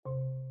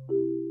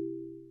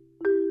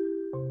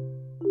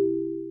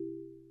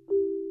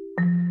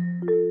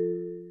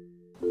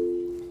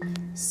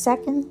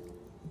2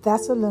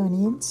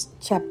 Thessalonians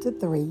chapter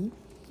 3,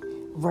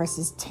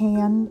 verses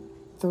 10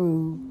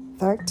 through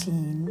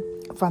 13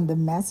 from the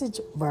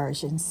Message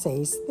version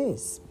says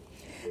this.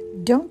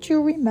 Don't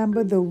you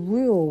remember the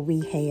rule we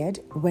had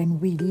when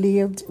we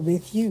lived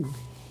with you?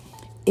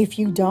 If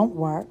you don't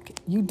work,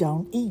 you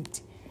don't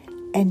eat.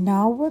 And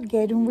now we're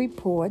getting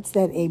reports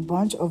that a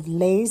bunch of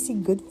lazy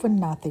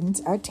good-for-nothings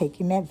are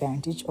taking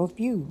advantage of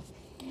you.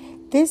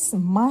 This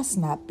must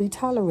not be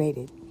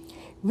tolerated.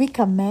 We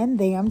command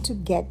them to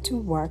get to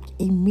work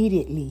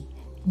immediately.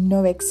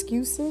 No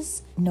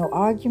excuses, no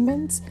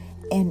arguments,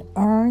 and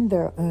earn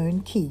their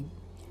own keep.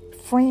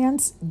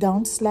 Friends,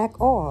 don't slack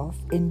off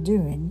in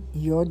doing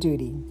your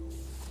duty.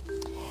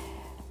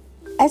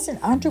 As an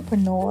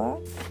entrepreneur,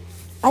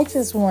 I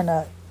just want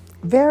to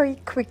very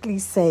quickly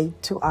say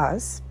to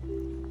us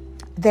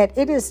that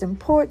it is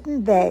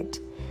important that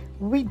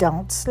we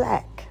don't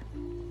slack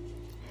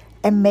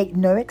and make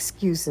no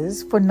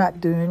excuses for not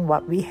doing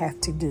what we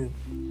have to do.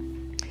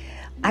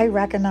 I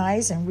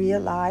recognize and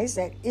realize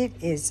that it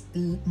is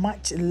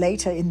much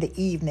later in the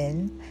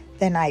evening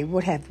than I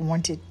would have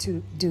wanted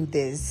to do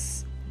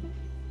this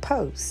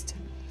post.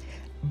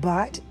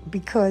 But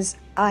because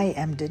I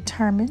am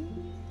determined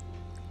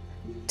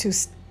to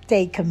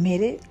stay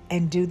committed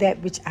and do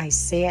that which I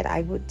said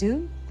I would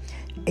do,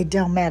 it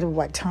don't matter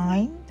what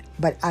time,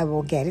 but I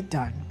will get it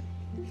done.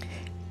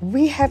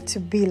 We have to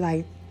be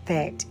like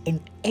that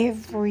in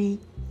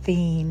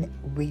everything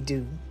we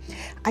do.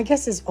 I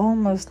guess it's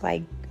almost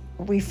like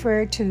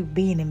refer to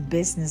being in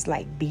business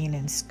like being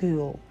in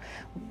school.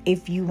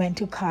 If you went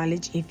to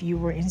college, if you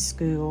were in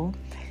school,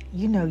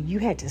 you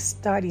had to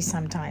study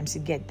sometimes to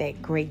get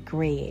that great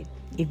grade.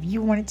 If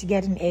you wanted to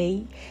get an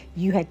A,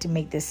 you had to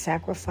make the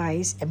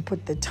sacrifice and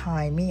put the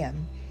time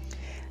in.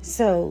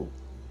 So,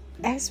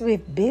 as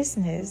with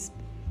business,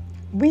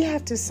 we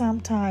have to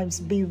sometimes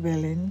be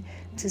willing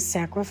to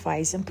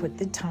sacrifice and put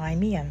the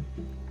time in.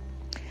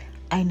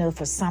 I know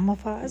for some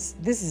of us,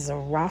 this is a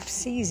rough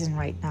season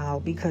right now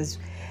because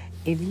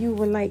if you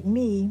were like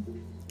me,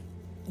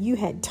 you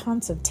had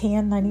tons of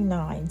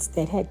 1099s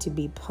that had to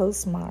be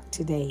postmarked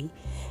today,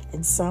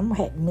 and some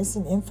had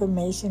missing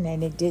information,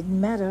 and it didn't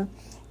matter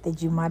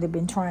that you might have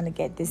been trying to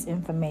get this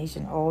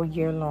information all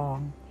year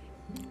long,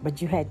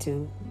 but you had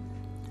to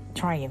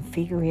try and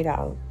figure it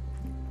out.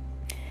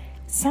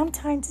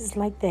 Sometimes it's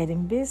like that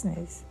in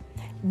business.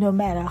 No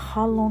matter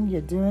how long you're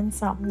doing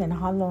something and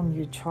how long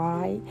you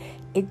try,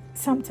 it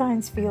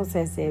sometimes feels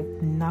as if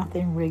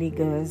nothing really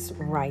goes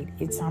right.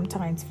 It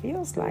sometimes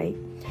feels like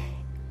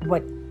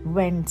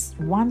when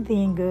one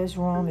thing goes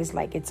wrong, it's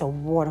like it's a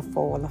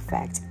waterfall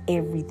effect.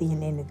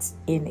 Everything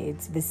in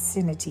its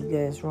vicinity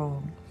goes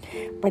wrong.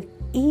 But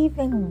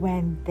even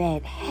when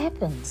that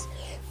happens,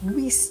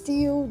 we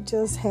still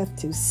just have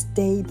to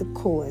stay the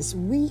course.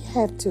 We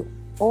have to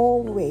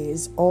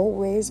always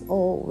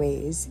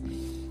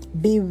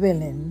be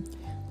willing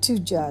to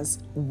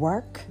just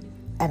work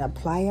and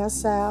apply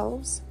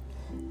ourselves,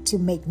 to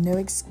make no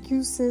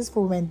excuses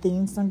for when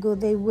things don't go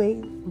the way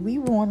we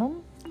want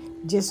them.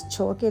 Just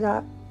chalk it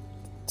up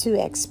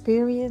to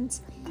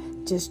experience.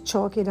 Just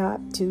chalk it up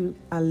to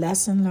a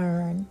lesson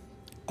learned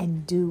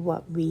and do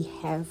what we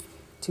have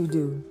to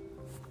do.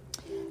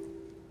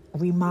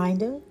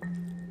 Reminder,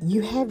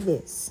 you have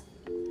this.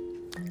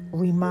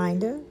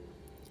 Reminder,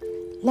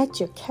 let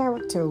your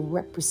character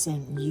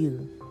represent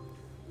you.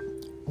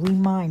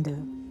 Reminder,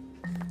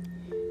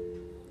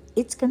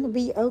 it's going to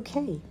be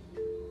okay.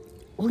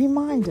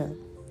 Reminder,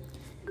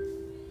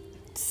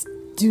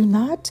 do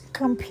not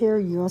compare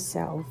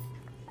yourself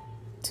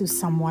to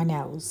someone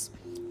else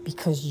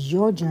because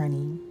your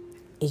journey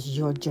is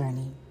your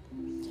journey.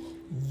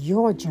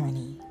 Your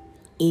journey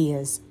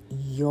is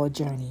your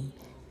journey,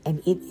 and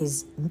it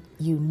is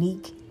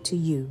unique to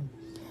you.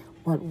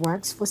 What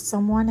works for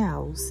someone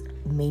else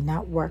may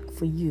not work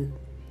for you.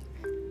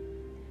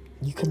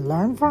 You can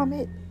learn from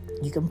it.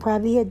 You can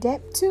probably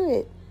adapt to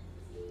it.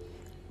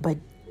 But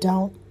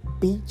don't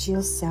beat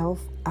yourself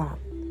up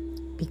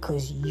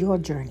because your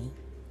journey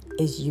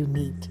is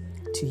unique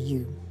to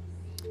you.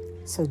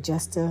 So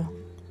just a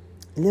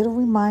little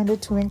reminder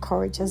to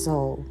encourage us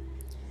all.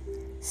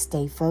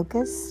 Stay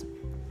focused.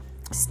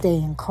 Stay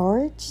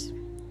encouraged.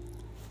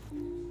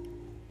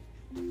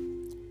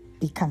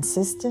 Be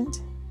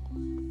consistent.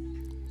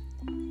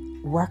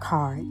 Work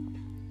hard.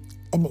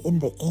 And in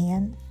the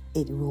end,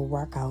 it will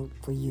work out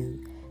for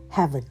you.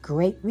 Have a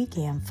great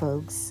weekend,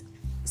 folks.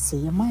 See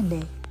you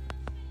Monday.